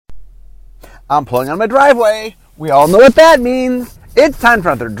I'm pulling on my driveway. We all know what that means. It's time for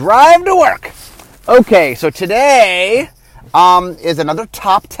another drive to work. Okay, so today is another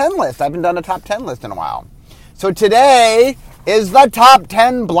top 10 list. I haven't done a top 10 list in a while. So today is the top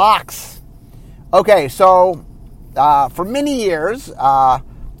 10 blocks. Okay, so for many years,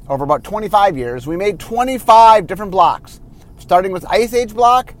 over about 25 years, we made 25 different blocks, starting with Ice Age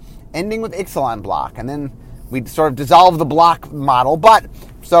block, ending with Ixalan block, and then we sort of dissolved the block model. But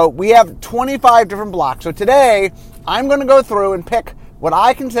so we have 25 different blocks. So today, I'm going to go through and pick what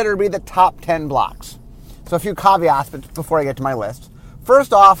I consider to be the top 10 blocks. So a few caveats before I get to my list.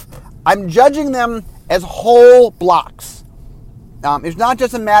 First off, I'm judging them as whole blocks. It's not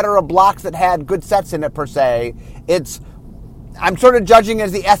just a matter of blocks that had good sets in it per se. I'm sort of judging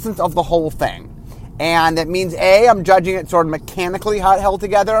as the essence of the whole thing. And that means I'm judging it sort of mechanically how it held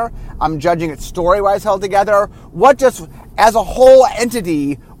together. I'm judging it story-wise held together. What just, as a whole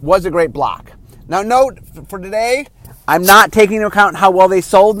entity, was a great block. Now note, for today, I'm not taking into account how well they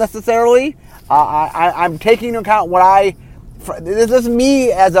sold necessarily. I'm taking into account this is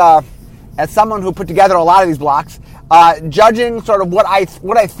me as someone who put together a lot of these blocks, judging sort of what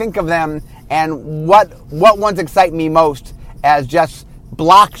I think of them and what ones excite me most as just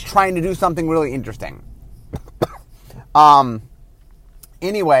blocks trying to do something really interesting.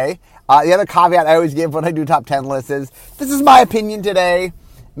 Anyway, the other caveat I always give when I do top 10 lists is, this is my opinion today.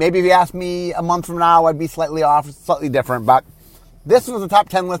 Maybe if you asked me a month from now, I'd be slightly off, slightly different, but this was the top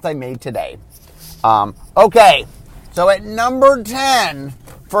 10 list I made today. Okay, so at number 10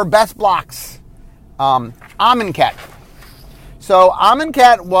 for best blocks, Amonkhet. So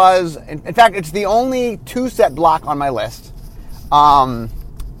Amonkhet was, in fact, it's the only two-set block on my list. The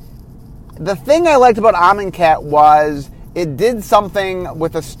thing I liked about Amonkhet was it did something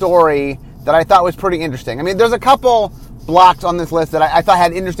with a story that I thought was pretty interesting. I mean, there's a couple blocks on this list that I thought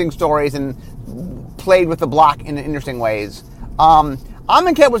had interesting stories and played with the block in interesting ways.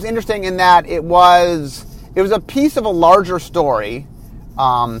 Amonkhet was interesting in that it was a piece of a larger story.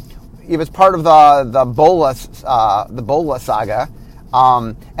 It was part of the Bola saga.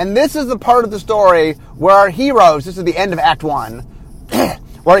 And this is the part of the story where our heroes, this is the end of Act 1,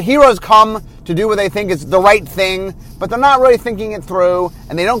 where heroes come to do what they think is the right thing, but they're not really thinking it through,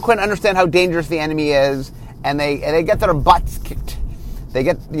 and they don't quite understand how dangerous the enemy is, and they get their butts kicked.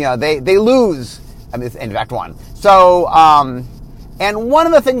 They lose. I mean, it's the end of Act 1. So, and one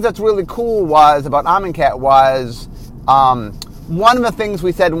of the things that's really cool about Amonkhet was, one of the things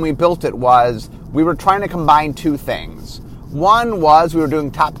we said when we built it was we were trying to combine two things. One was we were doing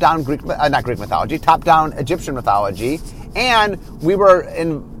top-down top-down Egyptian mythology, and we were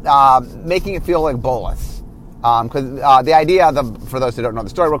making it feel like Bolas. Because the idea, for those who don't know the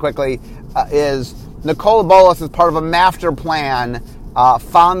story real quickly, is Nikola Bolas, as part of a master plan,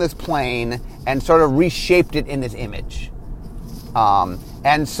 found this plane and sort of reshaped it in this image.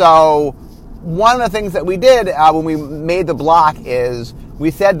 And so one of the things that we did when we made the block is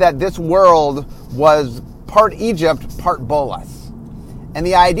we said that this world was part Egypt, part Bolas. And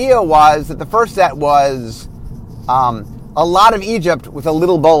the idea was that the first set was a lot of Egypt with a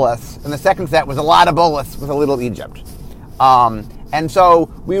little Bolas, and the second set was a lot of Bolas with a little Egypt. And so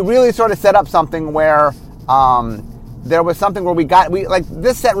we really sort of set up something where there was something where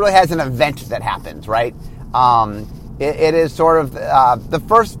this set really has an event that happens, right? It is sort of, the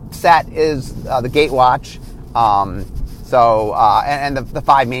first set is the Gatewatch, and the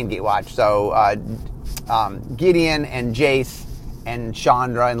five main Gatewatch. So Gideon and Jace and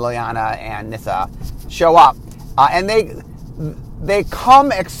Chandra and Liliana and Nissa show up, and they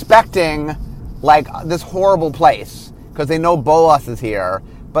come expecting like this horrible place because they know Bolas is here.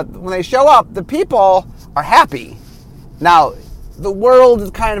 But when they show up, the people are happy. Now, the world is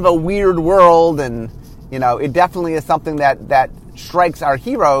kind of a weird world, and it definitely is something that strikes our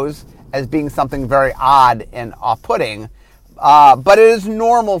heroes as being something very odd and off-putting. But it is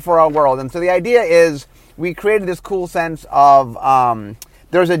normal for our world. And so the idea is we created this cool sense of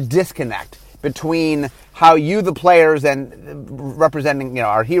there's a disconnect between how you, the players, and representing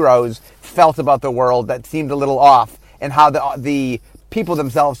our heroes, felt about the world that seemed a little off, and how the people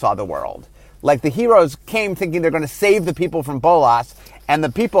themselves saw the world. Like the heroes came thinking they're going to save the people from Bolas, and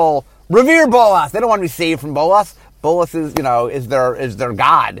the people revere Bolas. They don't want to be saved from Bolas. Bolas is their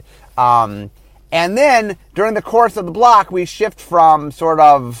god. And then during the course of the block, we shift from sort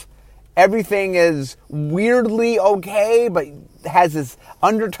of everything is weirdly okay, but has this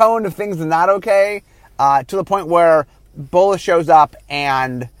undertone of things not okay, to the point where Bolas shows up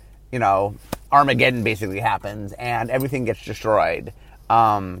and, Armageddon basically happens and everything gets destroyed.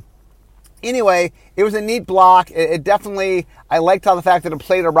 Anyway, it was a neat block. It definitely, I liked how the fact that it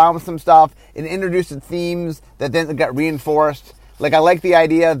played around with some stuff. It introduced themes that then got reinforced. Like, I like the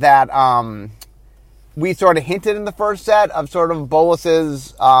idea that we sort of hinted in the first set of sort of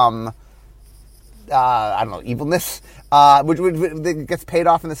Bolas's, evilness, which gets paid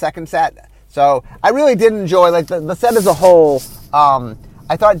off in the second set. So I really did enjoy, like, the set as a whole.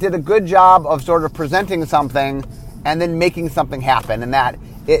 I thought it did a good job of sort of presenting something and then making something happen, and that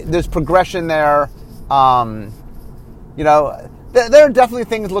there's progression there. There are definitely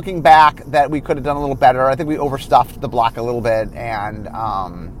things looking back that we could have done a little better. I think we overstuffed the block a little bit, and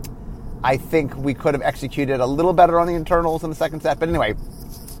I think we could have executed a little better on the internals in the second set. But anyway,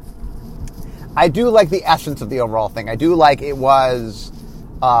 I do like the essence of the overall thing. I do like it was,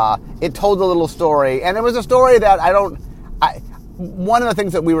 it told a little story, and it was a story that one of the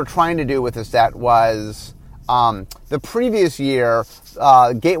things that we were trying to do with the set was, the previous year,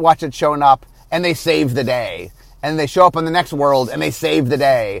 Gatewatch had shown up and they saved the day. And they show up on the next world and they save the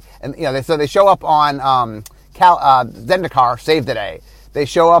day. And, so they show up on Zendikar, save the day. They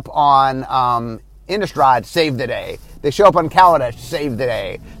show up on Innistrad, save the day. They show up on Kaladesh, save the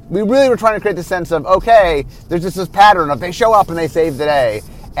day. We really were trying to create the sense of, okay, there's just this pattern of they show up and they save the day.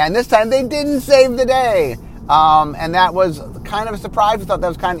 And this time they didn't save the day. And that was kind of a surprise. We thought that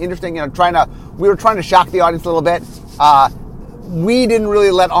was kind of interesting, we were trying to shock the audience a little bit. We didn't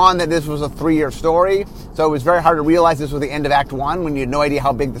really let on that this was a 3-year story, so it was very hard to realize this was the end of Act 1 when you had no idea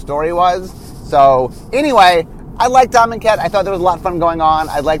how big the story was. So anyway, I liked Amonkhet. I thought there was a lot of fun going on.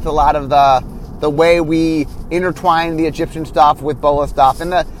 I liked a lot of the way we intertwined the Egyptian stuff with Bola stuff.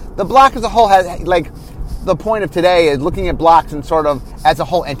 And the block as a whole has, like, the point of today is looking at blocks and sort of as a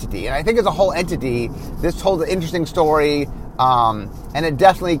whole entity. And I think as a whole entity, this told an interesting story, and it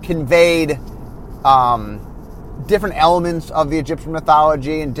definitely conveyed different elements of the Egyptian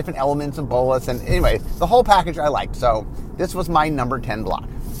mythology and different elements of Bolas. And anyway, the whole package I liked. So this was my number 10 block.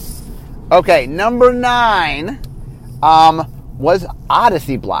 Okay, number 9 was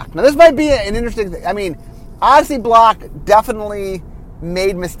Odyssey block. Now this might be an interesting thing. I mean, Odyssey block definitely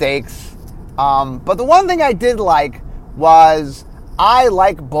made mistakes. But the one thing I did like was I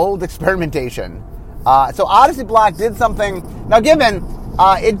like bold experimentation. So Odyssey block did something. Now given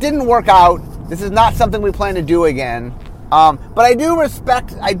it didn't work out, this is not something we plan to do again. But I do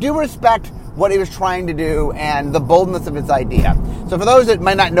respect what he was trying to do and the boldness of his idea. So for those that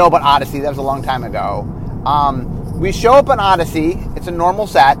might not know about Odyssey, that was a long time ago. We show up on Odyssey. It's a normal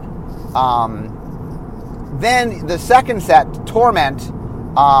set. Then the second set, Torment,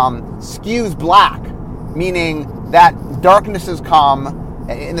 skews black, meaning that darknesses come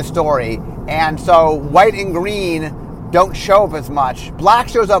in the story. And so white and green don't show up as much. Black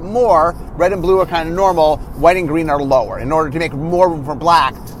shows up more. Red and blue are kind of normal. White and green are lower. In order to make more room for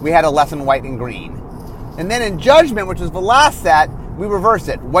black, we had to lessen white and green. And then in Judgment, which is the last set, we reverse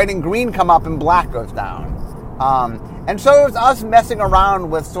it. White and green come up and black goes down. And so it was us messing around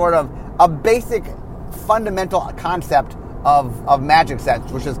with sort of a basic fundamental concept of Magic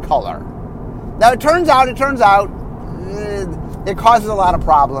sets, which is color. Now it turns out it causes a lot of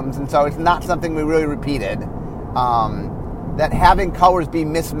problems, and so it's not something we really repeated. That having colors be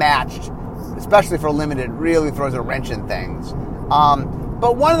mismatched, especially for limited, really throws a wrench in things.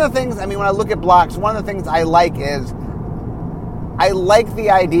 But one of the things, when I look at blocks, one of the things I like is I like the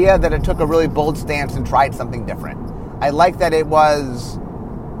idea that it took a really bold stance and tried something different. I like that it was...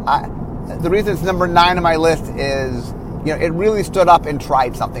 the reason it's number 9 on my list is, it really stood up and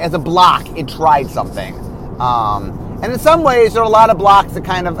tried something. As a block, it tried something. And in some ways, there are a lot of blocks that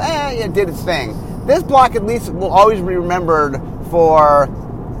kind of, it did its thing. This block, at least, will always be remembered for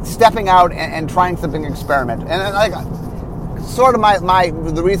stepping out and trying something experiment. And sort of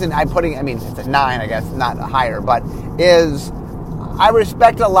the reason I'm putting, it's at 9, I guess, not higher, but is I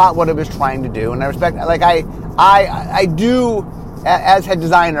respect a lot what it was trying to do, and I respect, I do, as head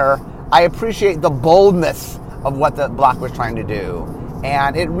designer, I appreciate the boldness of what the block was trying to do,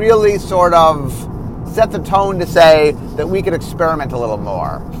 and it really sort of set the tone to say that we could experiment a little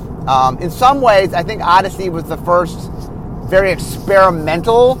more. In some ways, I think Odyssey was the first very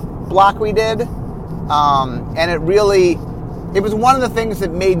experimental block we did, and it was one of the things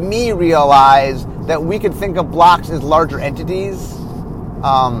that made me realize that we could think of blocks as larger entities.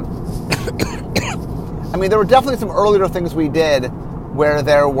 There were definitely some earlier things we did where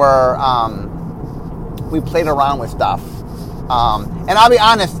there were, we played around with stuff. And I'll be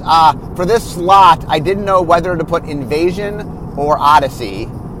honest, for this slot, I didn't know whether to put Invasion or Odyssey.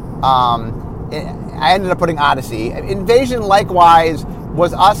 I ended up putting Odyssey. Invasion, likewise,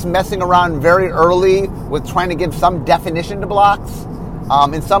 was us messing around very early with trying to give some definition to blocks.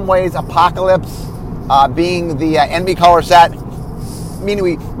 In some ways, Apocalypse being the enemy color set,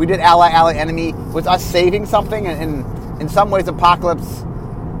 meaning we did ally, enemy, was us saving something. And in some ways, Apocalypse...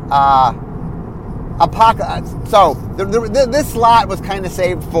 So this slot was kind of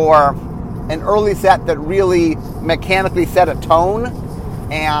saved for an early set that really mechanically set a tone.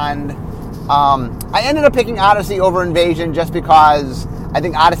 And I ended up picking Odyssey over Invasion just because I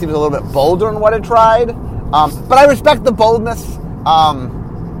think Odyssey was a little bit bolder in what it tried. But I respect the boldness.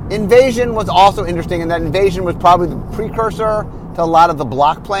 Invasion was also interesting in that Invasion was probably the precursor to a lot of the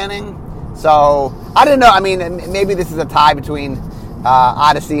block planning. So, I don't know. I mean, maybe this is a tie between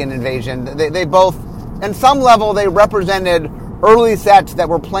Odyssey and Invasion. They both, in some level, they represented early sets that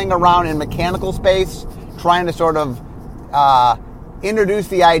were playing around in mechanical space, trying to sort of introduce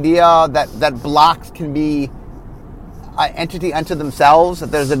the idea that blocks can be an entity unto themselves,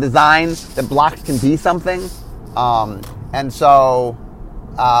 that there's a design that blocks can be something. And so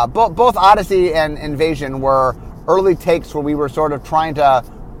both Odyssey and Invasion were early takes where we were sort of trying to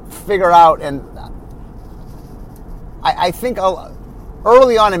figure out, and I think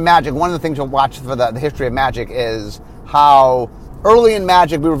early on in Magic, one of the things you'll watch for the history of Magic is how early in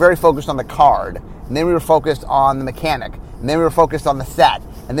Magic we were very focused on the card, and then we were focused on the mechanic, and then we were focused on the set,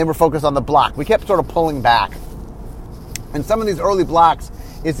 and then we were focused on the block. We kept sort of pulling back. And some of these early blocks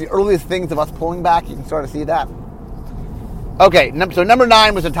is the earliest things of us pulling back. You can sort of see that. Okay, so number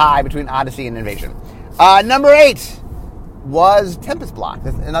 9 was a tie between Odyssey and Invasion. Number 8 was Tempest Block.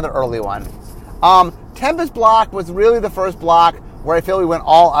 That's another early one. Tempest Block was really the first block where I feel we went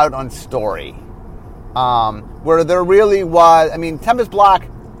all out on story. Where there really was... I mean, Tempest Block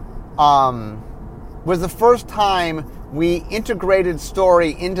was the first time we integrated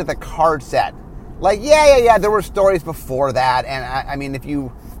story into the card set. Like, yeah, there were stories before that, and I mean,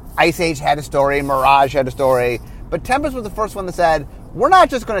 Ice Age had a story, Mirage had a story, but Tempest was the first one that said, we're not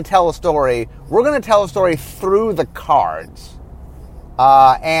just going to tell a story, we're going to tell a story through the cards.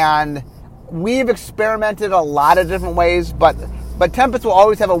 And we've experimented a lot of different ways, but Tempest will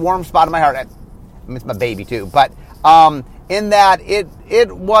always have a warm spot in my heart. I mean, it's my baby too, but in that it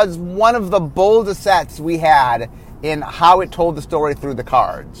was one of the boldest sets we had in how it told the story through the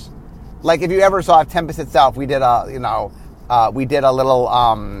cards. Like, if you ever saw Tempest itself, we did a little a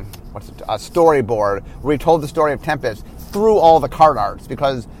storyboard where we told the story of Tempest through all the card arts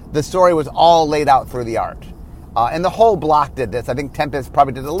because the story was all laid out through the art. And the whole block did this. I think Tempest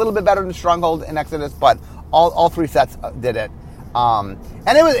probably did a little bit better than Stronghold and Exodus, but all 3 sets did it. And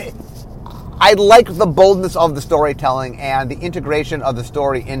I like the boldness of the storytelling and the integration of the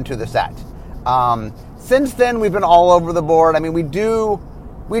story into the set. Since then, we've been all over the board. I mean, we do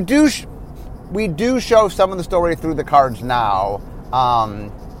show some of the story through the cards now.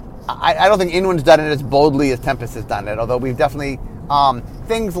 I don't think anyone's done it as boldly as Tempest has done it, although we've definitely...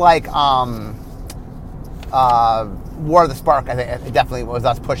 things like War of the Spark, I think it definitely was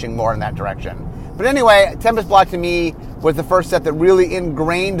us pushing more in that direction. But anyway, Tempest Block to me was the first set that really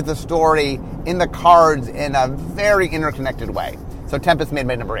ingrained the story in the cards in a very interconnected way. So Tempest made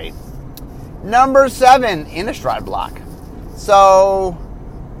my number 8. Number 7, Innistrad Block. So...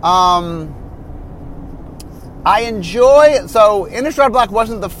 Innistrad Block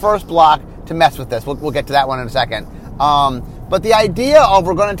wasn't the first block to mess with this. We'll get to that one in a second. But the idea of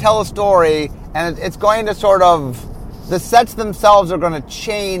we're going to tell a story, and it's going to sort of... The sets themselves are going to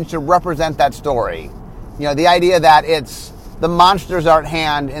change to represent that story. You know, the idea that it's... The monsters are at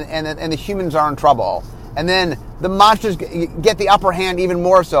hand, and the humans are in trouble. And then the monsters get the upper hand even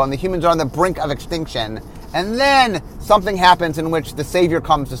more so, and the humans are on the brink of extinction. And then something happens in which the savior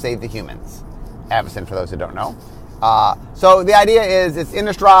comes to save the humans. Avacyn, for those who don't know. So the idea is it's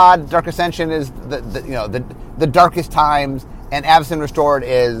Innistrad, Dark Ascension is the darkest times, and Avacyn Restored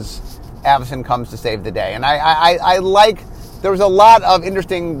is Avacyn comes to save the day. And I like, there was a lot of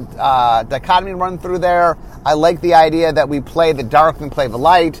interesting dichotomy run through there. I like the idea that we play the dark and play the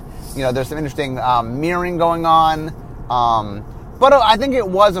light. You know, there's some interesting mirroring going on. But I think it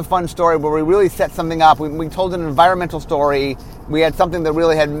was a fun story where we really set something up. We told an environmental story. We had something that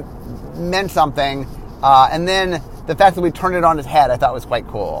really had meant something. And then the fact that we turned it on its head, I thought was quite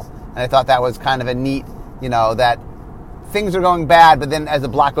cool. And I thought that was kind of a neat, that things are going bad, but then as the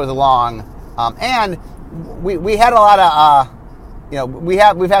block goes along. And we had a lot of,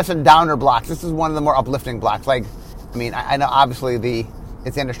 we've had some downer blocks. This is one of the more uplifting blocks. Like, I mean, I know obviously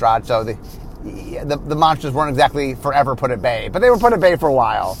it's Innistrad, so the monsters weren't exactly forever put at bay, but they were put at bay for a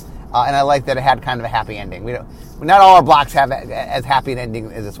while, and I like that it had kind of a happy ending. Not all our blocks have as happy an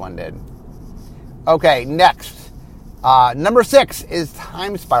ending as this one did. Okay, next, number 6 is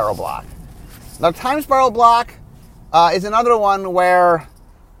Time Spiral Block. Now, Time Spiral Block is another one where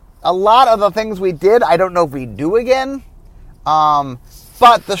a lot of the things we did, I don't know if we do again.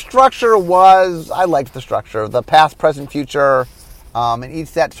 But the structure I liked the structure. The past, present, future, and each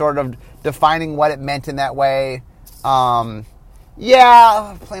set sort of defining what it meant in that way. Planar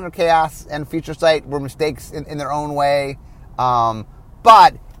Chaos and Future Sight were mistakes in their own way.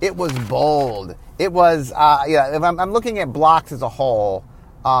 But it was bold. It was, if I'm looking at blocks as a whole,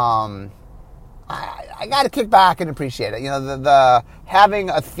 I got to kick back and appreciate it. The having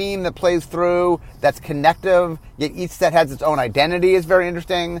a theme that plays through, that's connective, yet each set has its own identity is very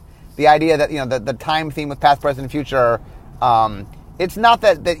interesting. The idea that, the time theme with past, present, and future, it's not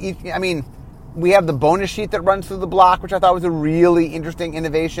that each, we have the bonus sheet that runs through the block, which I thought was a really interesting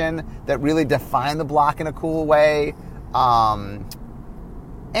innovation that really defined the block in a cool way.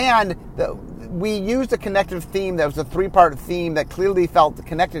 We used a connective theme that was a 3-part theme that clearly felt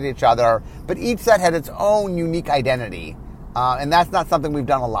connected to each other, but each set had its own unique identity. And that's not something we've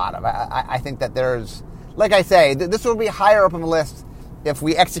done a lot of. I think that there's, like I say, this will be higher up on the list if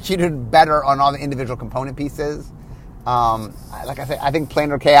we executed better on all the individual component pieces. Like I say, I think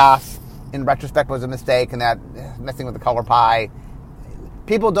Planar Chaos, in retrospect, was a mistake, and that messing with the color pie.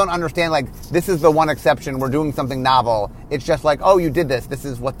 People don't understand, this is the one exception. We're doing something novel. It's just oh, you did this. This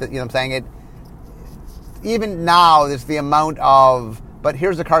is what what I'm saying? Even now, there's the amount of, but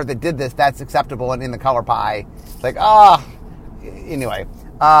here's a card that did this, that's acceptable and in the color pie. It's anyway.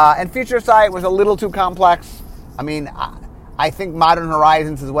 And Future Sight was a little too complex. I think Modern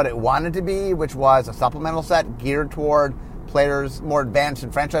Horizons is what it wanted to be, which was a supplemental set geared toward players, more advanced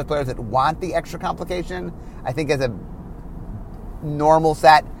and franchise players that want the extra complication. I think as a normal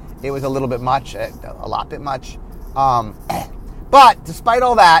set, it was a little bit much, a lot bit much. But despite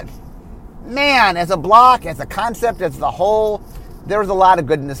all that, man, as a block, as a concept, as the whole, there's a lot of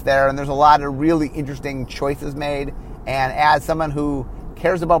goodness there, and there's a lot of really interesting choices made. And as someone who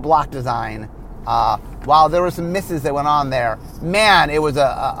cares about block design, while there were some misses that went on there, man, it was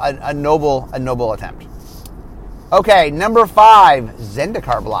a noble attempt. Okay, number 5,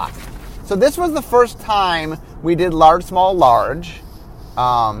 Zendikar block. So this was the first time we did large, small, large.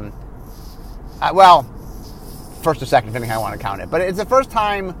 First or second, depending on how I want to count it. But it's the first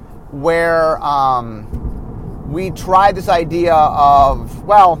time where we tried this idea of,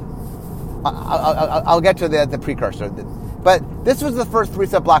 I'll get to the precursor. But this was the first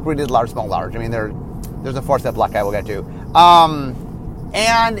 3-set block where we did large, small, large. There's a 4-set block I will get to.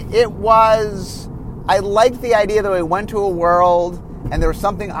 And it was, I liked the idea that we went to a world and there was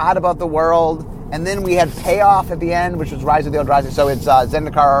something odd about the world, and then we had payoff at the end, which was Rise of the Eldrazi. So it's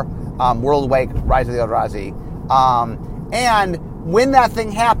Zendikar, World Wake, Rise of the Eldrazi. And when that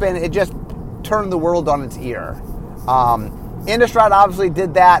thing happened, it just turned the world on its ear. Innistrad obviously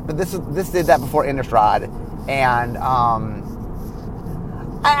did that, but this did that before Innistrad. And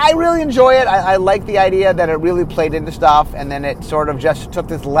I really enjoy it. I like the idea that it really played into stuff, and then it sort of just took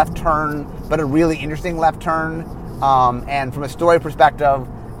this left turn, but a really interesting left turn. And from a story perspective,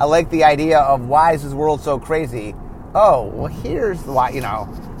 I like the idea of, why is this world so crazy? Oh, well, here's why.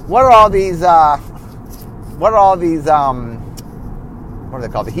 What are all these? What are they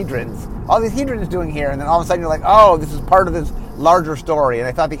called? The Hedrons. All these Hedrons doing here, and then all of a sudden you're like, oh, this is part of this larger story. And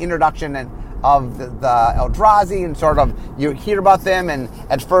I thought the introduction of the Eldrazi, and sort of you hear about them, and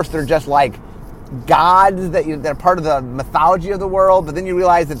at first they're just like gods they're part of the mythology of the world, but then you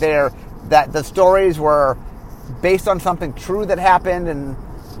realize that the stories were based on something true that happened. And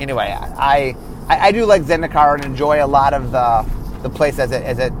anyway, I do like Zendikar and enjoy a lot of the place as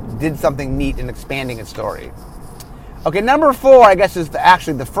it did something neat in expanding its story. Okay, number 4, I guess, is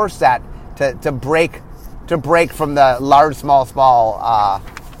actually the first set to break from the large, small, small.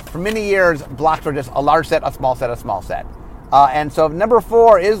 For many years, blocks were just a large set, a small set, a small set. And so number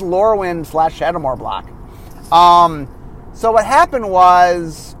 4 is Lorwyn / Shadowmoor block. So what happened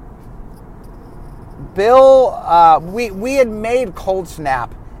was, Bill, we had made Cold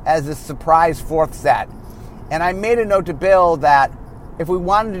Snap as a surprise 4th set. And I made a note to Bill that if we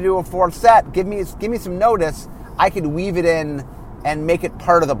wanted to do a 4th set, give me some notice. I could weave it in and make it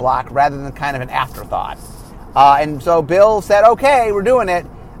part of the block rather than kind of an afterthought. And so Bill said, okay, we're doing it.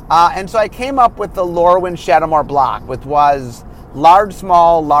 And so I came up with the Lorwyn Shadowmoor block, which was large,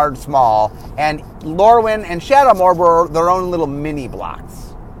 small, large, small. And Lorwyn and Shadowmoor were their own little mini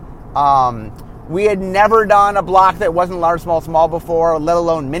blocks. We had never done a block that wasn't large, small, small before, let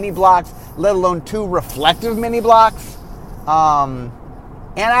alone mini blocks, let alone 2 reflective mini blocks. And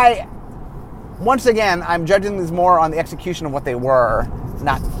once again, I'm judging these more on the execution of what they were,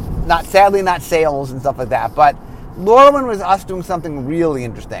 not sadly, not sales and stuff like that. But Lorwyn was us doing something really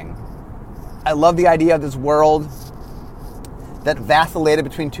interesting. I love the idea of this world that vacillated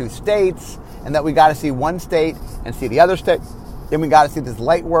between two states, and that we got to see one state and see the other state, and we got to see this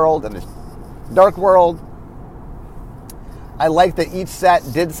light world and this dark world. I like that each set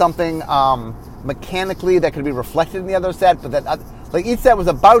did something mechanically that could be reflected in the other set, but that like each set was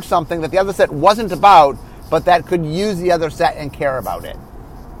about something that the other set wasn't about, but that could use the other set and care about it. You know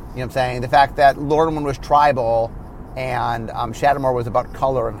what I'm saying? The fact that Lordaeron was tribal and Shadowmoor was about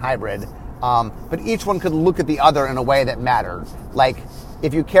color and hybrid, but each one could look at the other in a way that mattered. Like,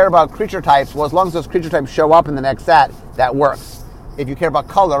 if you care about creature types, well, as long as those creature types show up in the next set, that works. If you care about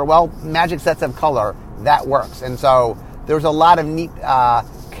color, well, Magic sets have color, that works. And so there's a lot of neat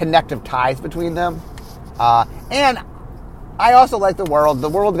connective ties between them. And I also like the world. The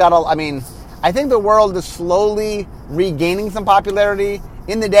world got I think the world is slowly regaining some popularity.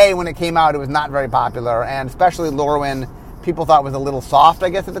 In the day when it came out, it was not very popular, and especially Lorwyn, people thought was a little soft, I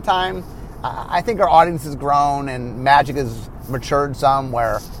guess, at the time. I think our audience has grown, and Magic has matured some,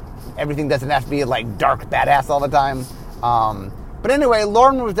 where everything doesn't have to be like dark badass all the time. But anyway,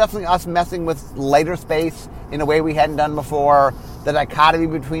 Lorwyn was definitely us messing with lighter space in a way we hadn't done before. The dichotomy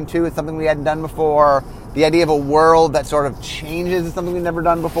between two is something we hadn't done before. The idea of a world that sort of changes is something we've never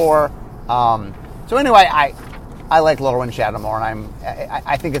done before. So anyway, I like Lorwyn Shadowmoor, and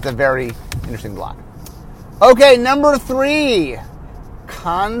I think it's a very interesting block. Okay, number 3,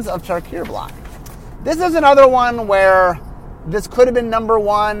 Khans of Tarkir block. This is another one where this could have been number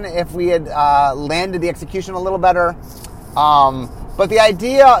 1 if we had landed the execution a little better. But the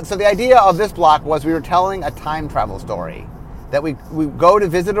idea of this block was we were telling a time travel story. That we go to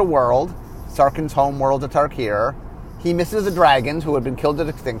visit a world, Sarkhan's home world of Tarkir. He misses the dragons who had been killed at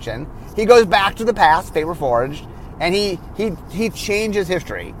extinction. He goes back to the past, Fate Reforged, and he changes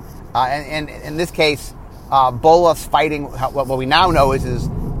history. And in this case, Bolas fighting what we now know is his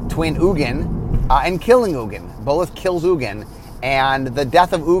twin Ugin and killing Ugin. Bolas kills Ugin, and the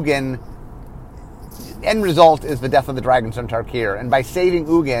death of Ugin, end result is the death of the dragons from Tarkir. And by saving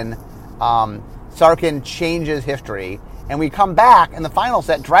Ugin, Sarkhan changes history. And we come back, in the final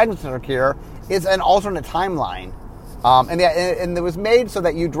set, Dragons of Tarkir is an alternate timeline. And it was made so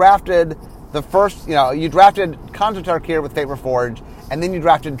that you drafted the first, you drafted Khans of Tarkir with Fate Reforged, and then you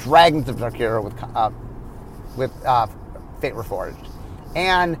drafted Dragons of Tarkir with Fate Reforged.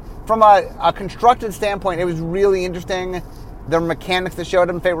 And from a constructed standpoint, it was really interesting. The mechanics that showed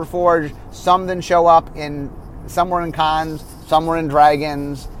up in Fate Reforged, some didn't show up some were in Khans, some were in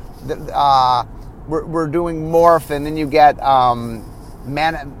Dragons. We're doing Morph, and then you get was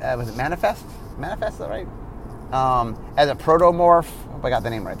it Manifest? Manifest, is that right? As a protomorph. I hope I got the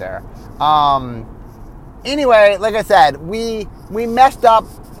name right there. Anyway, like I said, we messed up.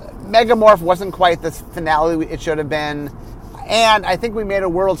 Megamorph wasn't quite the finale it should have been. And I think we made a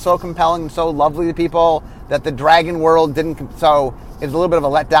world so compelling and so lovely to people that the dragon world didn't. So it was a little bit of a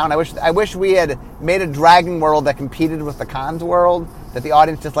letdown. I wish we had made a dragon world that competed with the Khans world, that the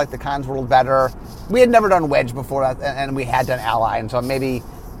audience just liked the Khans world better. We had never done Wedge before, and we had done Ally, and so maybe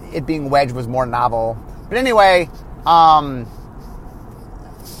it being Wedge was more novel. But anyway,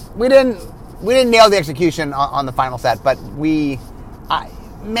 we didn't nail the execution on the final set, but it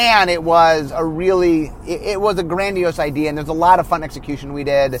was a grandiose idea, and there's a lot of fun execution we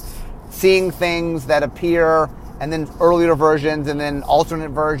did, seeing things that appear, and then earlier versions, and then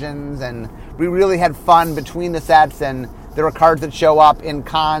alternate versions, and we really had fun between the sets, and there are cards that show up in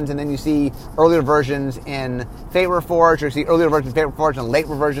Khans, and then you see earlier versions in Fate Reforged, or you see earlier versions in Fate Reforged and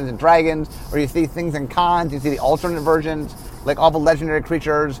later versions in Dragons, or you see things in Khans, you see the alternate versions, like all the legendary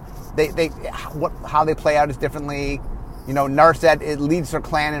creatures, how they play out is differently. Narset, it leads her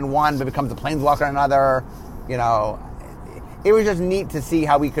clan in one, but becomes a planeswalker in another. It was just neat to see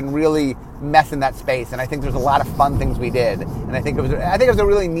how we can really mess in that space, and I think there's a lot of fun things we did, and I think it was a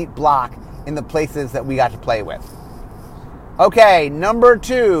really neat block in the places that we got to play with. Okay, number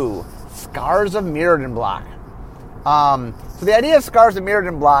 2, Scars of Mirrodin block. So the idea of Scars of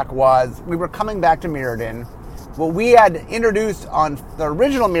Mirrodin block was we were coming back to Mirrodin. What we had introduced on the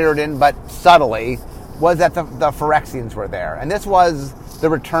original Mirrodin, but subtly, was that the Phyrexians were there. And this was the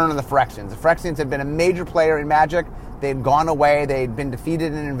return of the Phyrexians. The Phyrexians had been a major player in Magic. They had gone away. They had been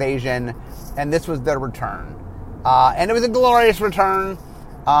defeated in invasion. And this was their return. And it was a glorious return.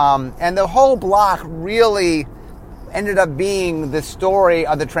 And the whole block really ended up being the story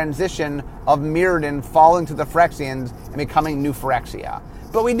of the transition of Mirrodin falling to the Phyrexians and becoming New Phyrexia.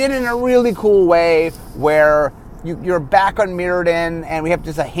 But we did it in a really cool way where you're back on Mirrodin, and we have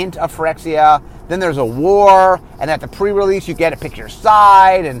just a hint of Phyrexia. Then there's a war, and at the pre-release you get to pick your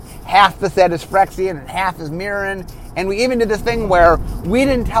side, and half the set is Phyrexian and half is Mirrodin. And we even did this thing where we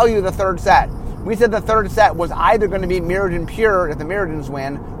didn't tell you the third set. We said the third set was either going to be Mirrodin Pure if the Mirrodins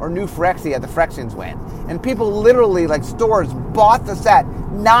win, or New Phyrexia if the Phyrexians win. And people literally, like stores, bought the set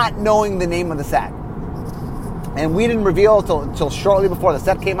not knowing the name of the set. And we didn't reveal it until shortly before the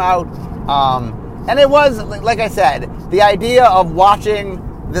set came out. And it was, like I said, the idea of watching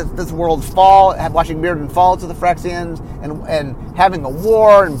this world fall, watching Mirrodin fall to the Phyrexians, and having a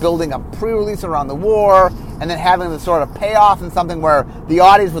war and building a pre-release around the war, and then having the sort of payoff in something where the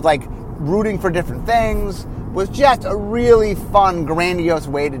audience was like rooting for different things, was just a really fun, grandiose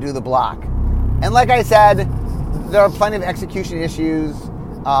way to do the block. And like I said, there are plenty of execution issues.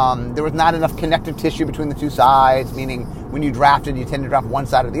 There was not enough connective tissue between the two sides, meaning when you drafted, you tend to draft one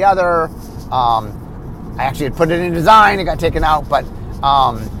side or the other. I actually had put it in design, it got taken out, but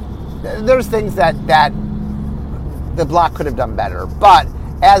there's things that the block could have done better. But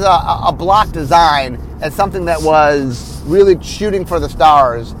as a block design, as something that was really shooting for the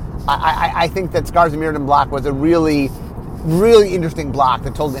stars, I think that Scars of Mirrodin block was a really, really interesting block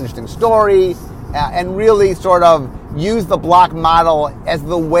that told an interesting story, and really sort of used the block model as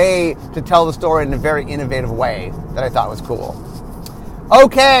the way to tell the story in a very innovative way that I thought was cool.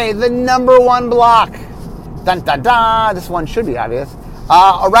 Okay, the number one block. Dun dun dun. This one should be obvious.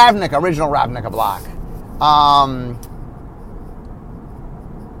 A Ravnica, original Ravnica block.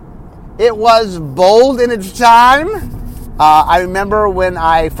 It was bold in its time. I remember when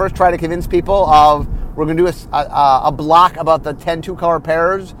I first tried to convince people of we're going to do a block about the 10 two-color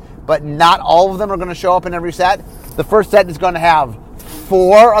pairs, but not all of them are going to show up in every set. The first set is going to have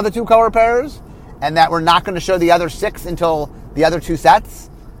 4 of the two-color pairs, and that we're not going to show the other 6 until the other 2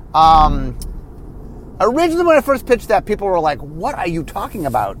 sets. Originally, when I first pitched that, people were like, what are you talking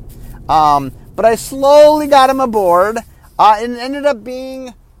about? But I slowly got them aboard, and it ended up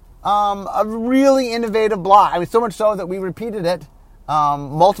being a really innovative block. I mean, so much so that we repeated it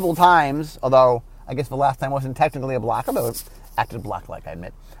multiple times, although I guess the last time wasn't technically a block, although it acted block-like, I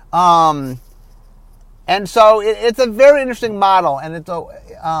admit. And so it's a very interesting model, and it's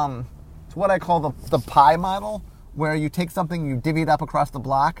what I call the pie model, where you take something, you divvy it up across the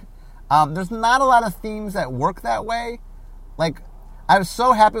block. There's not a lot of themes that work that way. Like, I was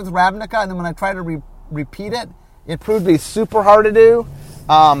so happy with Ravnica, and then when I tried to repeat it, it proved to be super hard to do.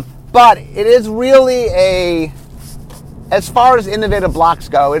 But it is really as far as innovative blocks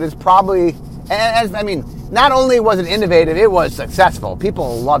go, it is probably, not only was it innovative, it was successful.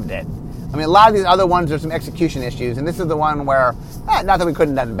 People loved it. I mean, a lot of these other ones, there's some execution issues, and this is the one where, not that we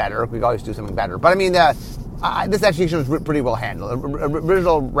couldn't have done better, we could always do something better, but I mean, this execution was pretty well handled.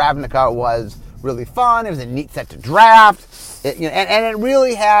 Original Ravnica was really fun. It was a neat set to draft, and it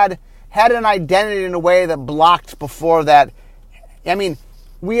really had an identity in a way that blocked before that. I mean,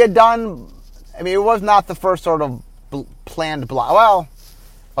 we had done. I mean, it was not the first sort of planned block. Well,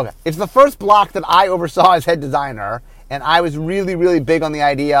 okay, it's the first block that I oversaw as head designer, and I was really, really big on the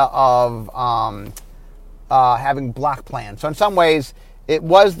idea of having block plans. So in some ways, it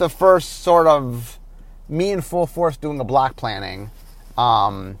was the first sort of me in full force doing the block planning.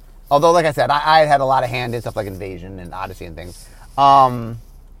 Although, like I said, I had a lot of hand in stuff like Invasion and Odyssey and things.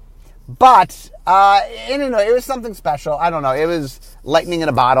 But it was something special. I don't know. It was lightning in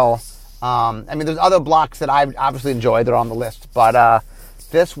a bottle. I mean, there's other blocks that I obviously enjoyed that are on the list. But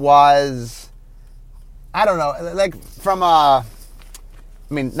this was, I don't know, like now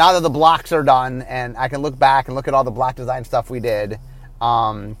that the blocks are done and I can look back and look at all the block design stuff we did,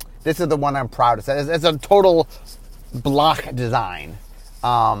 this is the one I'm proudest of. It's a total block design,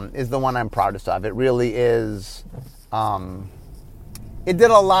 is the one I'm proudest of. It really is. It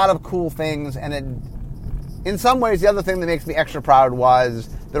did a lot of cool things, and in some ways, the other thing that makes me extra proud was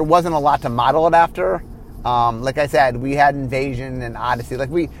there wasn't a lot to model it after. Like I said, we had Invasion and Odyssey.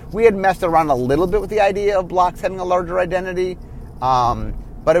 Like we had messed around a little bit with the idea of blocks having a larger identity,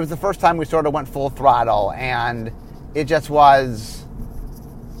 but it was the first time we sort of went full throttle, and it just was.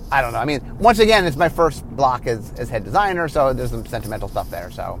 I don't know. I mean, once again, it's my first block as head designer, so there's some sentimental stuff there.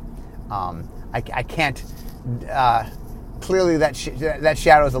 So I can't. Clearly, that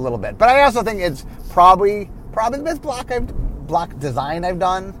shadows a little bit, but I also think it's probably the best block design I've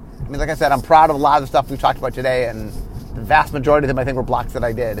done. I mean, like I said, I'm proud of a lot of the stuff we've talked about today, and the vast majority of them I think were blocks that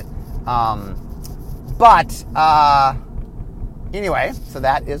I did. But anyway, so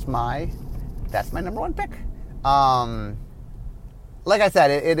that's my number one pick. Like I said,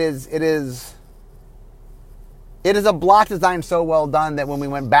 it is a block design so well done that when we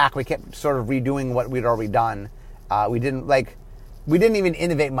went back, we kept sort of redoing what we'd already done. We didn't even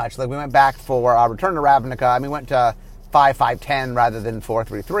innovate much. Like we went back for Return to Ravnica. I mean, we went to 5-5-10 rather than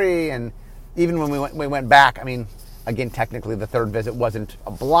 4-3-3. And even when we went back, I mean, Again, technically, the third visit wasn't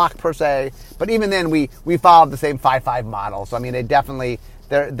a block per se, but even then, we followed the same 5-5 model. So, I mean,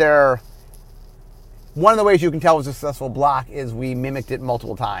 they're one of the ways you can tell it was a successful block is we mimicked it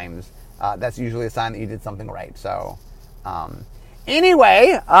multiple times. That's usually a sign that you did something right. So,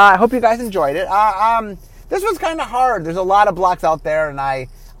 anyway, I hope you guys enjoyed it. This was kind of hard. There's a lot of blocks out there, and I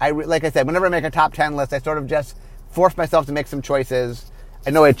like I said, whenever I make a top 10 list, I sort of just force myself to make some choices. I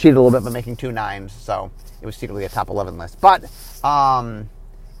know I cheated a little bit by making 2 9s, so it was secretly a top 11 list. But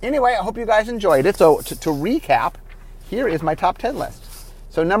anyway, I hope you guys enjoyed it. So to recap, here is my top 10 list.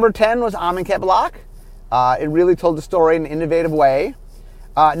 So number 10 was Amonkhet block. It really told the story in an innovative way.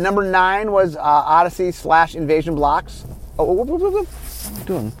 Number 9 was Odyssey / Invasion blocks. What am I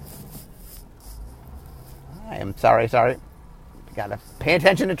doing? I am sorry. Gotta pay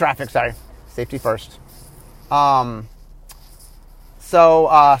attention to traffic, sorry. Safety first. Sorry.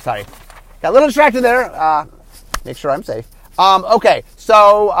 Got a little distracted there. Make sure I'm safe. Okay,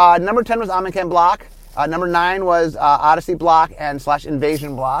 so number 10 was Amonkhet block. Number 9 was Odyssey block and /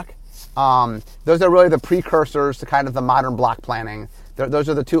 Invasion block. Those are really the precursors to kind of the modern block planning. Those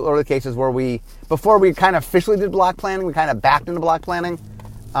are the 2 early cases where before we kind of officially did block planning, we kind of backed into block planning.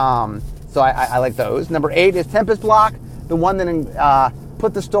 So I like those. Number 8 is Tempest block, the one that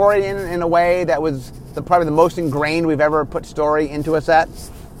put the story in a way that was probably the most ingrained we've ever put story into a set.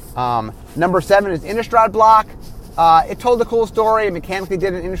 Number 7 is Innistrad block. It told a cool story, it mechanically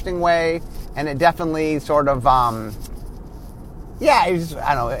did it in an interesting way, and it definitely sort of,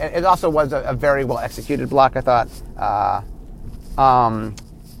 it also was a very well executed block, I thought.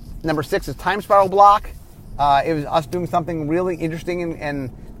 Number 6 is Time Spiral block. It was us doing something really interesting, and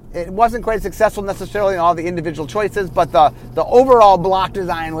it wasn't quite successful necessarily in all the individual choices, but the overall block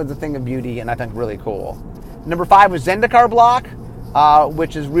design was a thing of beauty, and I think really cool. Number 5 was Zendikar block,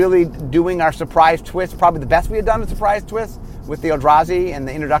 which is really doing our surprise twist, probably the best we had done a surprise twist with the Eldrazi and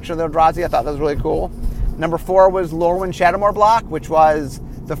the introduction of the Eldrazi. I thought that was really cool. Number 4 was Lorwyn Shadowmoor block, which was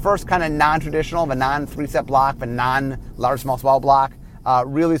the first kind of non-traditional, of a non-3-set block, but non-large, small, small block.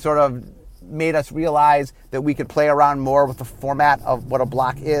 Really sort of made us realize that we could play around more with the format of what a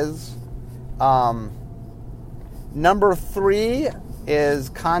block is. Number 3 is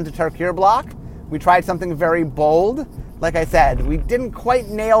Khans of Tarkir block. We tried something very bold. Like I said, we didn't quite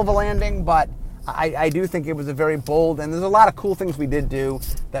nail the landing, but I do think it was a very bold, and there's a lot of cool things we did do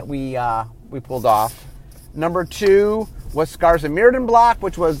that we pulled off. Number 2 was Scars of Mirrodin block,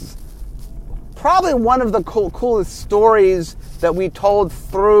 which was probably one of the coolest stories that we told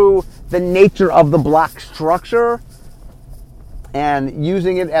through the nature of the block structure and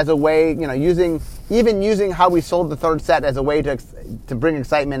using it as a way, using how we sold the third set as a way to bring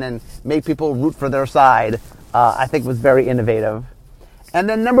excitement and make people root for their side, I think was very innovative. And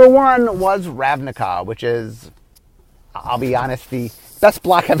then number 1 was Ravnica, which is, I'll be honest, the best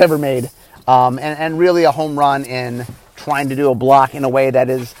block I've ever made, and really a home run in trying to do a block in a way that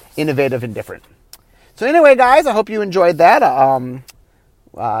is innovative and different. So anyway, guys, I hope you enjoyed that.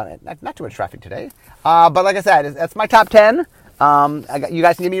 Not too much traffic today. But like I said, that's my top 10. You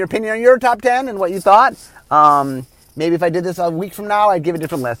guys can give me your opinion on your top 10 and what you thought. Maybe if I did this a week from now, I'd give a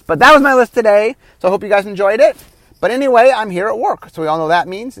different list. But that was my list today, so I hope you guys enjoyed it. But anyway, I'm here at work, so we all know that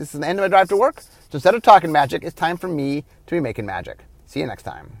means this is the end of my drive to work. So instead of talking magic, it's time for me to be making magic. See you next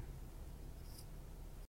time.